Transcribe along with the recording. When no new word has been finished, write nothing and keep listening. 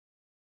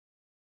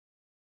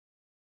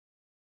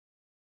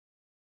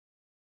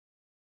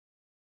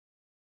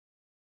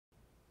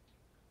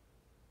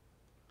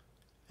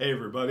Hey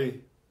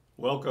everybody,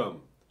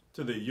 welcome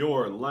to the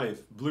Your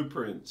Life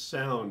Blueprint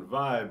Sound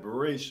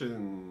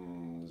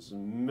Vibrations,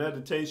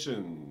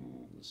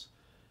 Meditations,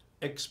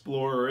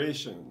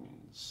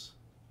 Explorations.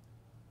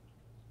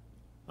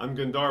 I'm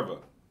Gandharva.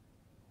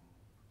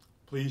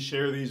 Please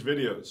share these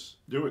videos.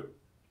 Do it.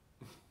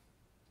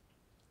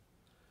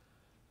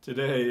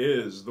 Today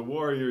is the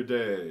Warrior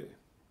Day.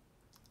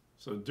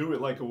 So do it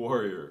like a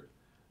warrior.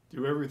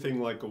 Do everything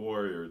like a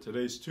warrior.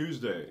 Today's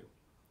Tuesday.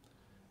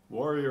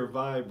 Warrior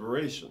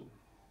vibration.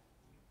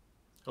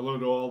 Hello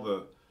to all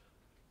the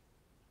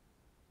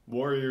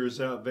warriors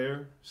out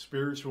there,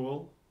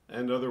 spiritual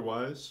and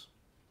otherwise.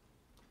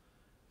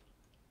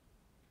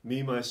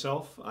 Me,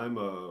 myself, I'm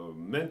a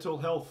mental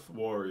health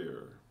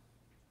warrior.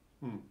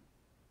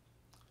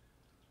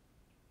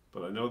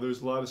 But I know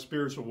there's a lot of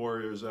spiritual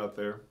warriors out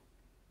there.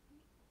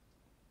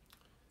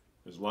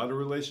 There's a lot of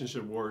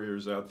relationship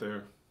warriors out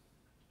there.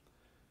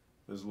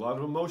 There's a lot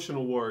of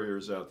emotional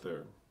warriors out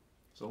there.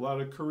 There's a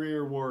lot of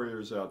career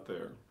warriors out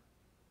there.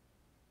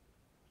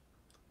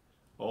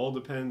 All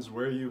depends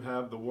where you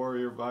have the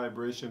warrior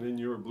vibration in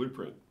your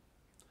blueprint.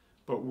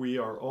 But we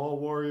are all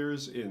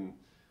warriors in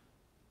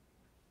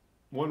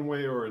one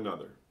way or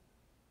another.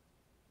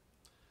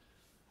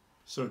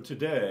 So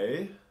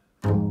today,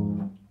 I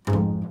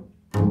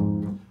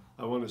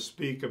want to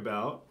speak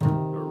about,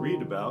 or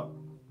read about,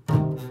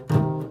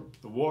 the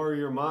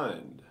warrior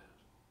mind.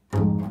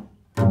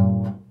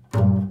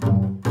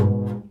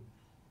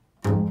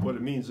 What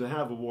it means to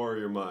have a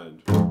warrior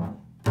mind.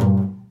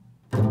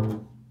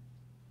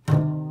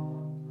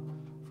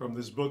 From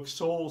this book,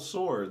 Soul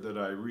Sword, that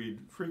I read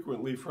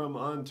frequently from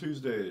on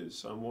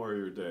Tuesdays on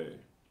Warrior Day,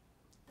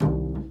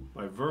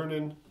 by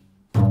Vernon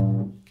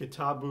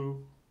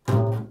Kitabu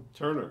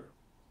Turner.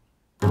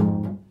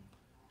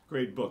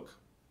 Great book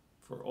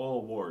for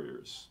all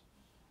warriors.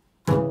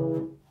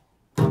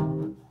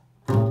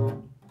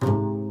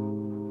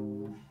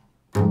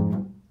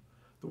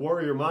 The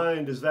warrior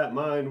mind is that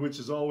mind which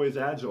is always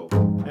agile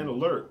and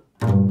alert,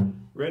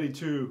 ready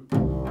to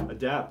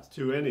adapt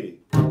to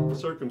any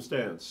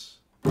circumstance.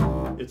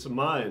 It's a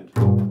mind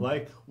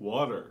like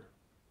water,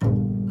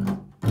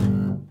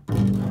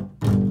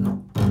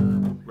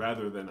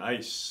 rather than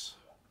ice.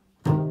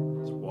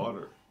 It's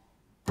water,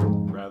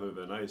 rather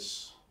than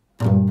ice.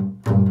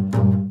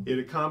 It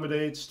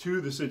accommodates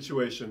to the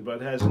situation, but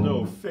has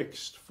no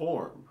fixed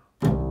form.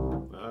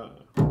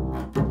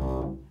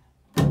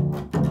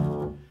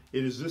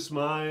 It is this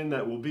mind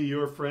that will be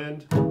your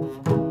friend,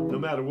 no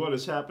matter what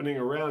is happening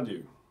around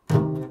you.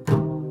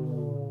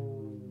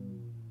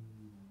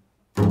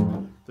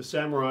 The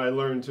samurai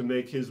learned to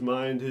make his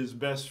mind his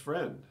best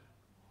friend.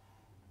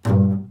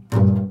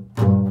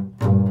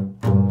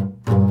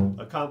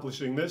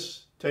 Accomplishing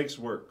this takes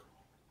work.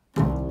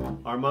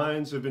 Our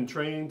minds have been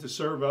trained to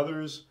serve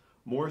others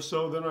more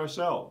so than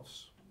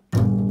ourselves.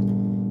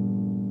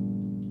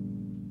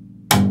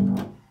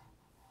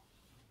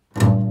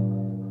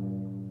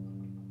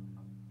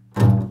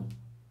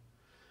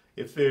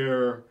 If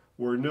there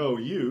were no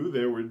you,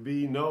 there would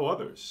be no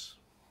others.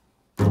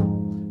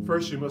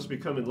 First, you must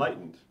become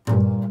enlightened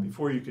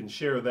before you can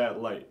share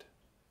that light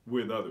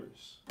with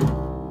others.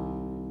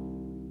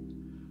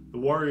 The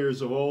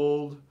warriors of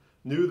old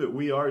knew that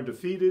we are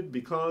defeated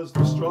because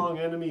the strong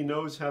enemy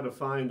knows how to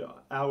find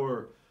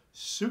our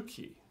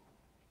Suki.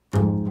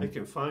 They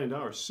can find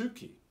our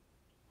Suki.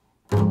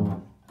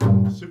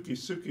 Suki,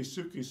 Suki,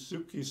 Suki,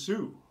 Suki,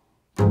 Su.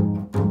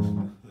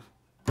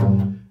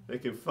 They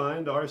can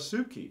find our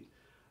Suki.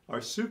 Our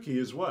Suki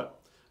is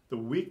what? The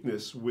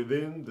weakness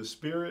within the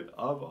spirit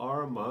of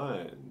our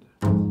mind.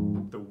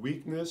 The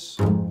weakness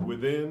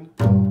within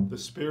the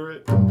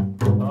spirit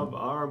of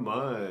our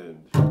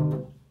mind.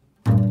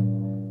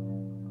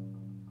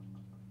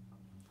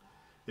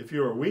 If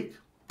you are weak,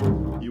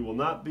 you will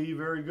not be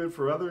very good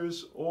for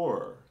others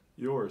or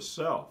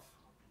yourself.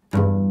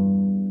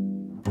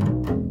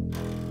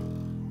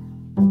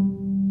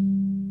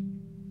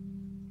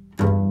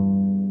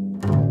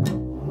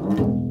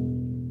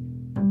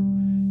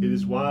 It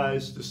is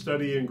wise to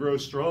study and grow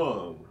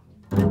strong.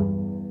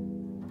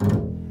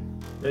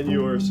 Then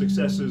your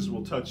successes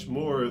will touch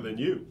more than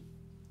you.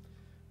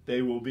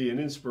 They will be an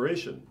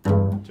inspiration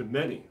to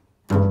many.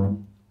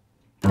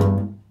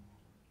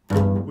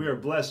 We are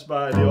blessed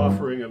by the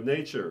offering of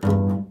nature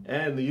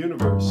and the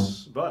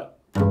universe, but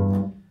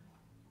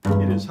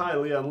it is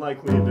highly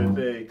unlikely that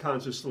they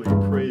consciously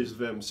praise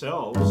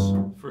themselves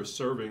for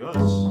serving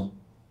us.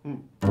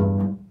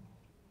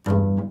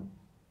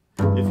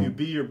 If you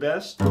be your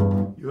best,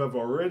 you have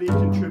already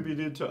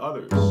contributed to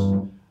others.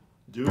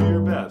 Do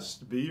your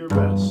best, be your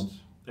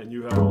best, and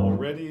you have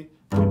already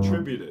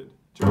contributed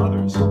to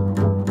others.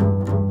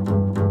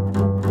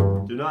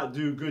 Do not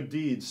do good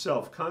deeds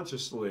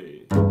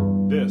self-consciously.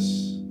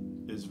 This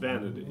is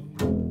vanity.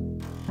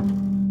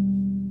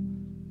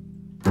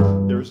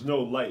 There is no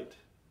light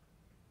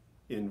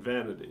in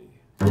vanity.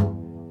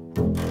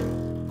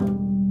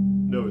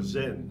 No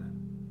zen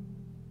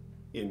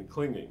in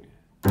clinging.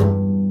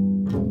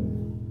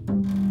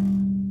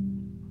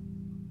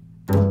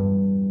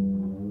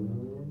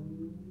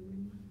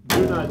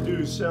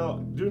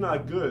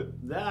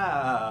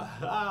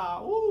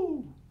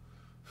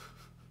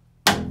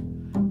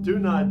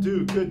 not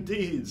do good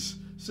deeds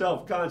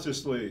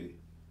self-consciously.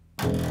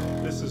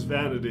 This is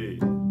vanity.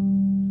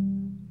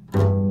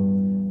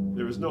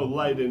 There is no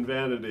light in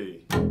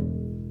vanity,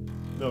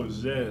 no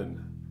Zen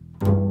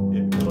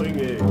in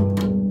clinging.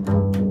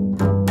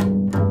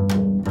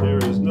 There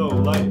is no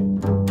light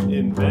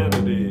in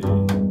vanity,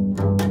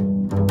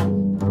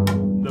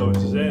 no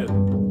Zen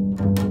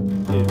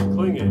in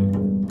clinging.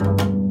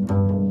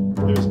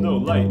 There's no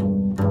light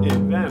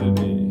in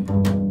vanity,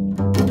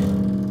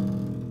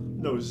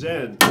 no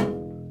Zen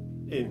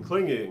in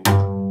clinging.